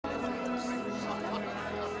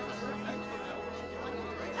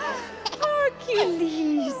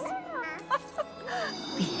Please.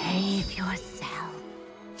 Behave yourself.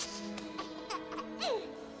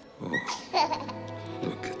 Oh,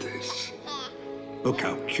 look at this. Look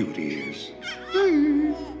how cute he is.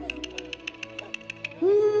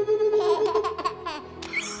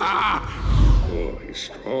 Oh, he's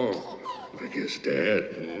strong. Like his dad.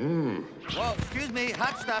 Whoa, excuse me,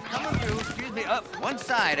 hot stuff coming through. Excuse me, up one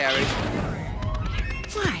side, Aries.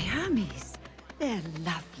 Why, Hermes, they're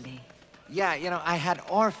lovely. Yeah, you know, I had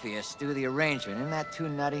Orpheus do the arrangement. Isn't that too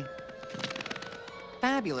nutty?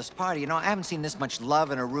 Fabulous party. You know, I haven't seen this much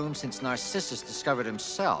love in a room since Narcissus discovered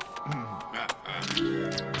himself.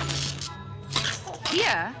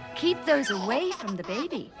 Here, keep those away from the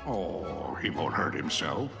baby. Oh, he won't hurt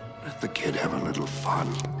himself. Let the kid have a little fun.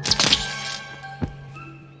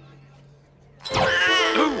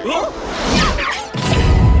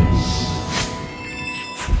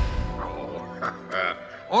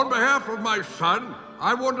 On behalf of my son,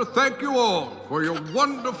 I want to thank you all for your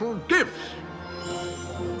wonderful gifts.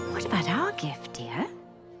 What about our gift, dear?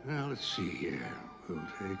 Well, let's see here. We'll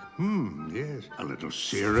take, yes, a little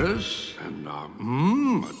Cirrus, and, a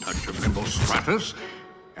touch of Nimbostratus,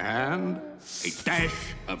 and a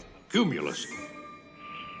dash of Cumulus.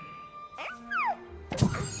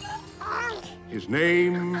 His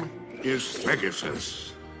name is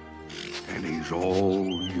Pegasus, and he's all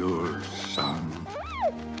your son.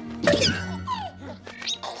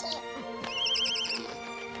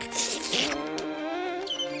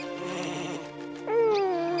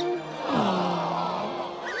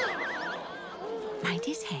 Mind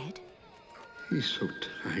his head? He's so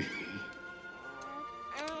tiny.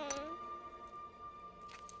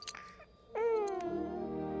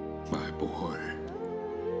 My boy,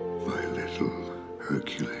 my little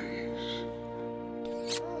Hercules.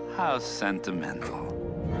 How sentimental.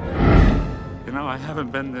 You know, I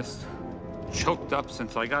haven't been this choked up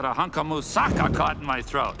since I got a hunk of moussaka caught in my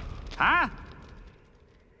throat. Huh?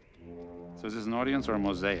 So is this an audience or a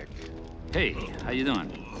mosaic? Hey, how you doing?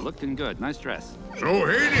 Looking good. Nice dress. So,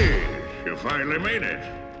 Hades, you finally made it.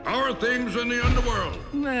 How are things in the underworld?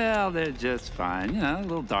 Well, they're just fine. You know, a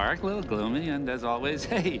little dark, a little gloomy, and as always,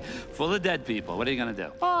 hey, full of dead people. What are you gonna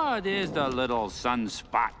do? Oh, there's the little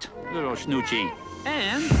sunspot, little snoochie.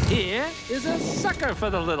 And here is a sucker for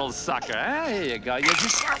the little sucker. Here you go. You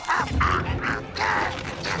just...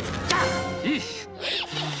 Yeesh.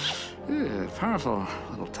 Yeah, powerful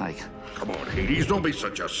little tyke. Come on, Hades, don't be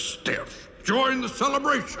such a stiff. Join the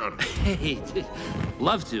celebration. Hey,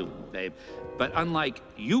 love to, babe. But unlike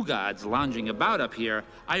you gods lounging about up here,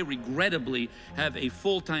 I regrettably have a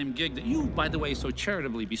full-time gig that you, by the way, so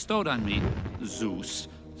charitably bestowed on me, Zeus.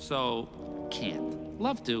 So, can't.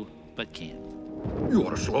 Love to, but can't. You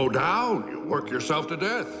ought to slow down. You work yourself to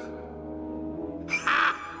death.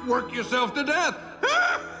 Ha! Work yourself to death.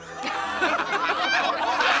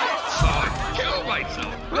 Oh, kill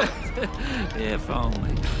myself. If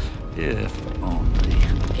only. If only.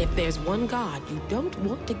 If there's one god you don't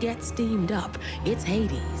want to get steamed up, it's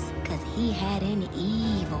Hades. 'Cause he had an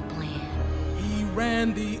evil plan. He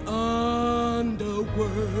ran the underworld,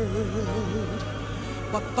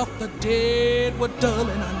 but thought the dead were dull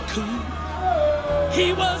and uncouth.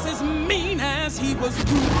 He was as mean as he was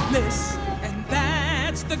ruthless, and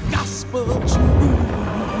that's the gospel truth.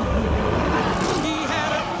 He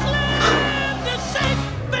had a plan to shake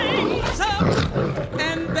things up,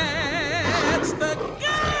 and that's the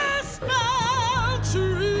gospel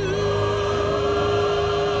truth.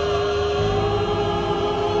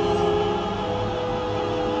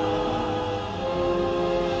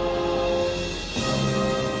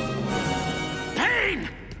 Pain!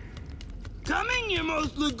 Coming, you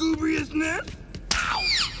most lugubriousness!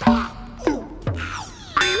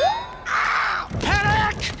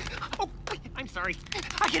 Panic! Oh, I'm sorry.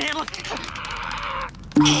 I can handle it.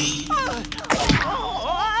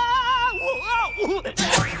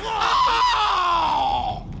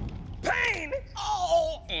 Pain!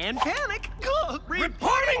 Oh, and panic.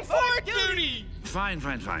 Reporting for duty! Fine,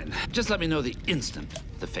 fine, fine. Just let me know the instant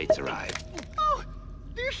the fates arrive. Oh,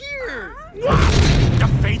 they're here! The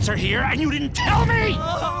fates are here and you didn't tell me?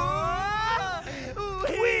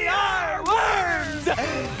 We are worms!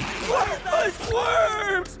 Worthless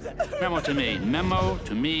worms! Memo to me. Memo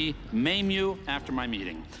to me. Maim you after my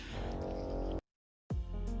meeting.